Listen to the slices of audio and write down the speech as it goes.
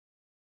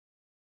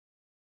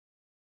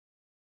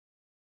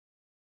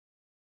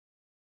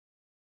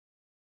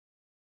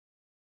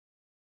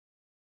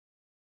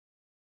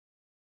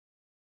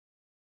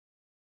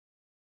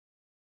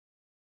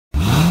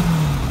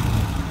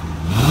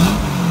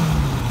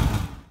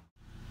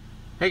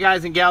Hey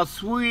guys and gals,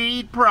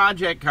 Sweet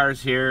Project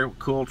Cars here.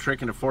 Cool,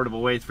 trick, and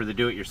affordable ways for the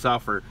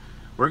do-it-yourselfer.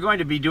 We're going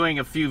to be doing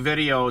a few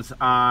videos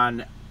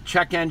on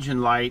check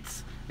engine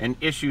lights and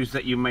issues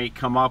that you may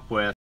come up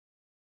with.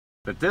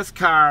 But this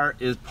car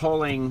is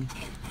pulling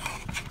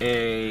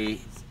a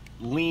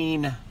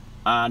lean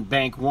on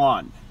bank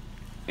 1.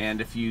 And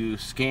if you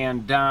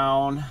scan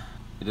down,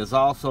 it is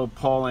also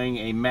pulling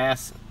a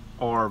mass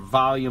or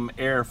volume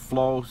air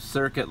flow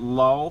circuit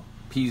low,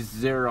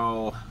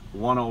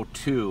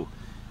 P0102.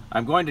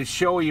 I'm going to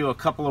show you a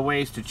couple of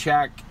ways to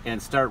check and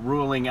start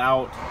ruling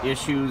out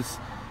issues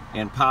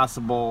and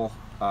possible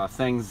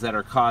things that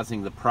are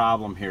causing the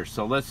problem here.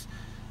 So let's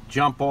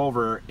jump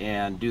over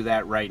and do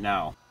that right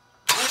now.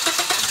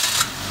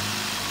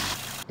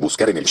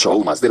 Buscar en el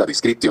show más de la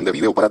descripción de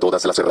video para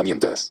todas las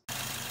herramientas.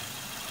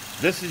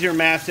 This is your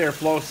mass air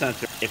flow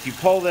sensor. If you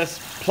pull this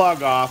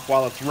plug off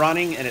while it's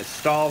running and it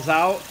stalls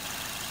out,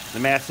 the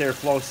mass air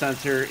flow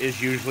sensor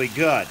is usually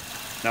good.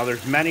 Now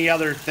there's many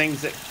other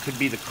things that could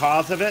be the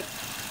cause of it,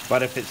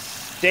 but if it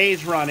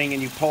stays running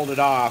and you pulled it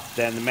off,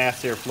 then the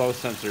mass air flow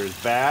sensor is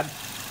bad.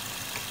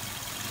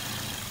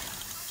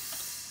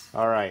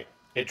 Alright,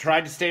 it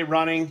tried to stay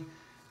running,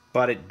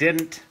 but it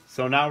didn't,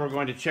 so now we're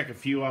going to check a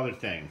few other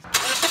things.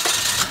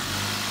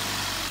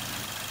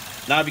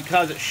 Now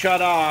because it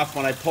shut off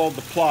when I pulled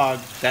the plug,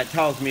 that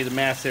tells me the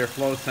mass air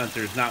flow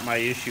sensor is not my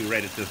issue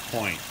right at this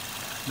point.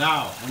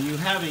 Now, when you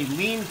have a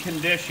lean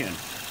condition,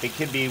 it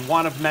could be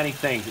one of many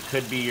things. It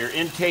could be your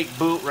intake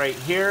boot right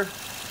here.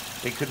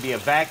 It could be a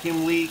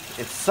vacuum leak.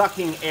 It's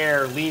sucking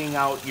air, leaning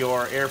out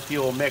your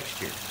air-fuel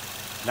mixture.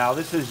 Now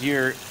this is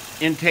your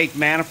intake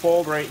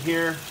manifold right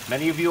here.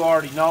 Many of you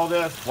already know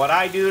this. What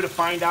I do to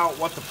find out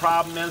what the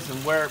problem is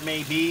and where it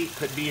may be,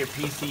 could be your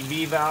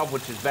PCV valve,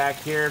 which is back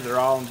here. They're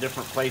all in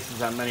different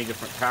places on many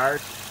different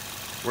cars.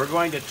 We're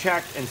going to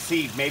check and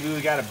see. Maybe we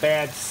got a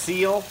bad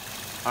seal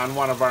on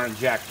one of our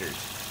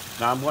injectors.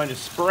 Now I'm going to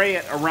spray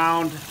it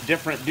around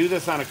do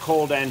this on a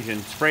cold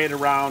engine, spray it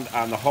around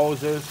on the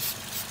hoses.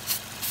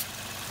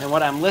 And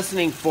what I'm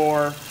listening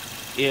for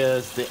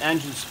is the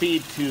engine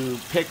speed to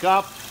pick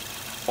up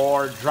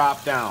or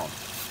drop down.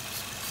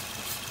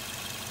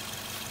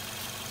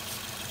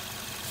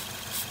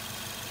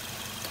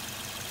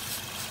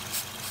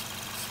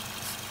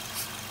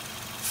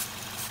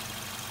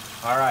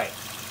 All right,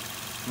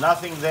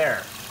 nothing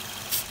there.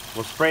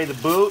 We'll spray the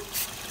boot.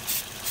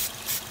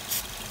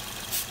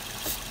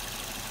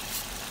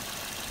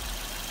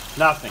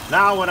 Nothing.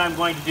 Now what I'm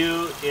going to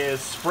do is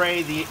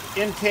spray the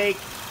intake,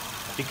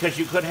 because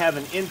you could have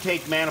an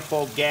intake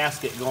manifold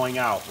gasket going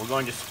out. We're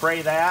going to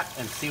spray that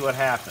and see what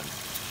happens.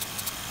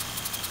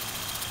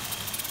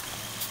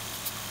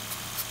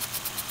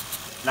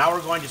 Now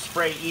we're going to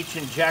spray each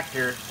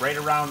injector right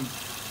around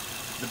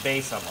the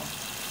base of them.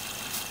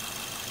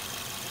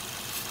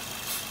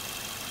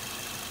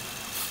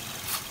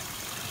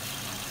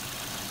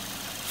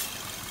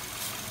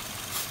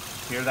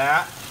 Hear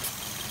that?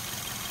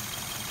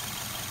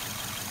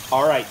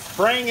 All right,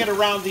 spraying it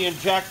around the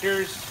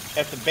injectors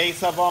at the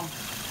base of them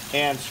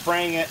and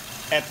spraying it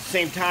at the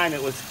same time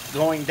it was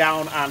going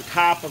down on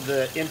top of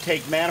the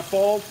intake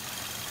manifold.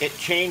 It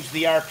changed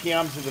the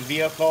RPMs of the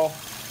vehicle,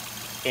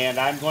 and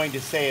I'm going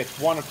to say it's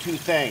one of two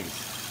things.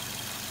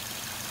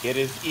 It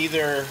is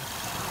either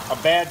a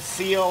bad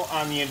seal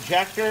on the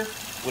injector,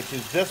 which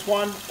is this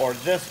one or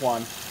this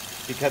one,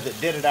 because it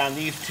did it on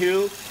these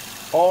two,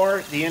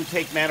 or the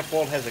intake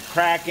manifold has a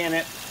crack in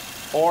it,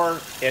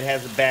 or it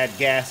has a bad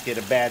gasket,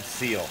 a bad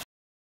seal.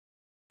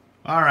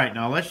 Alright,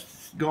 now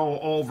let's go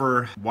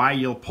over why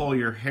you'll pull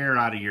your hair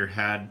out of your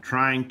head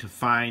trying to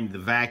find the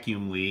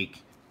vacuum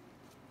leak.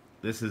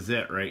 This is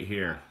it right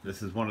here.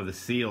 This is one of the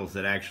seals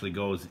that actually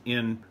goes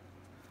in.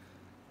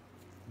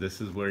 This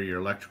is where your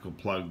electrical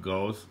plug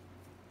goes,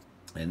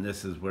 and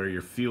this is where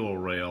your fuel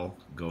rail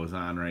goes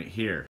on right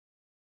here.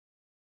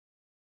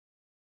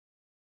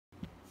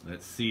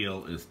 That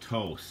seal is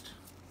toast.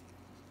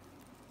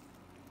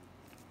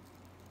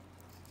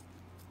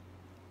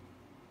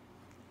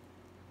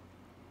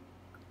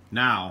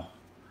 Now,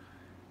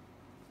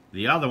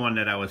 the other one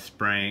that I was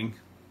spraying,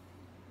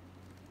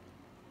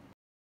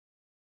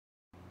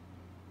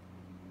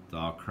 it's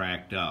all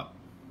cracked up.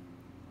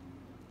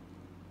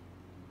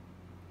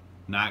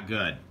 Not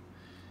good.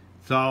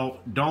 So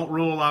don't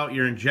rule out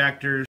your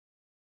injectors.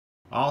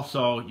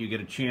 Also, you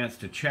get a chance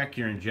to check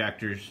your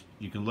injectors.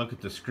 You can look at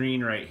the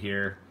screen right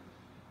here,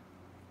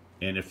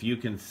 and if you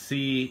can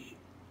see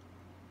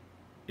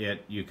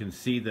it, you can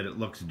see that it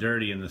looks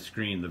dirty in the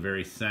screen, the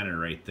very center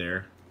right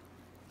there.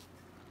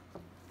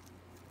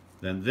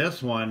 Then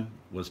this one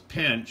was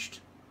pinched.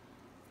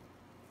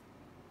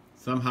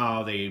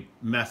 Somehow they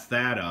messed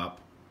that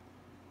up.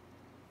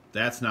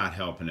 That's not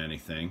helping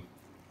anything.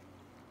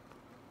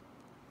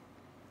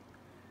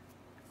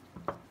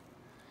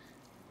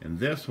 And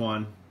this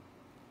one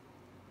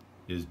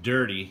is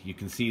dirty. You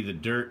can see the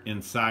dirt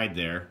inside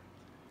there.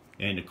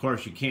 And of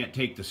course you can't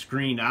take the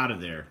screen out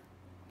of there,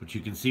 but you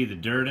can see the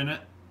dirt in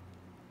it.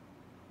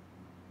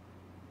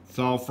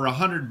 So for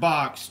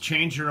 $100,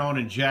 change your own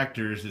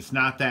injectors. It's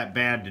not that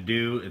bad to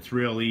do. It's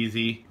real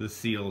easy. This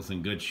seal is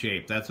in good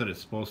shape. That's what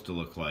it's supposed to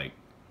look like.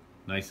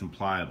 Nice and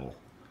pliable.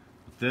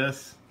 With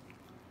this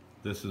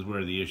is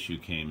where the issue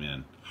came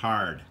in.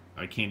 Hard.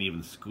 I can't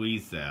even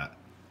squeeze that.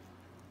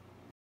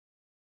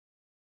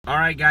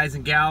 Alright guys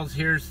and gals,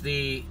 here's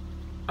the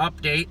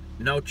update.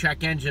 No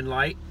check engine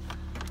light.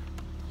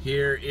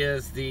 Here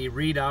is the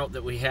readout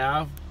that we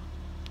have.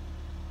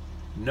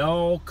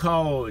 No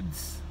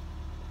codes.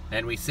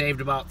 And we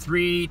saved about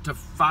 $300 to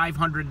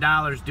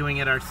 $500 doing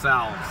it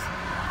ourselves.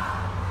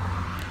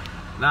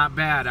 Not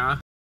bad, huh?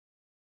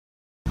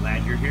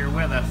 Glad you're here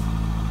with us.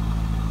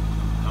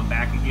 Come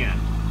back again.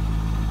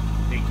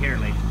 Take care,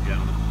 ladies and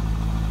gentlemen.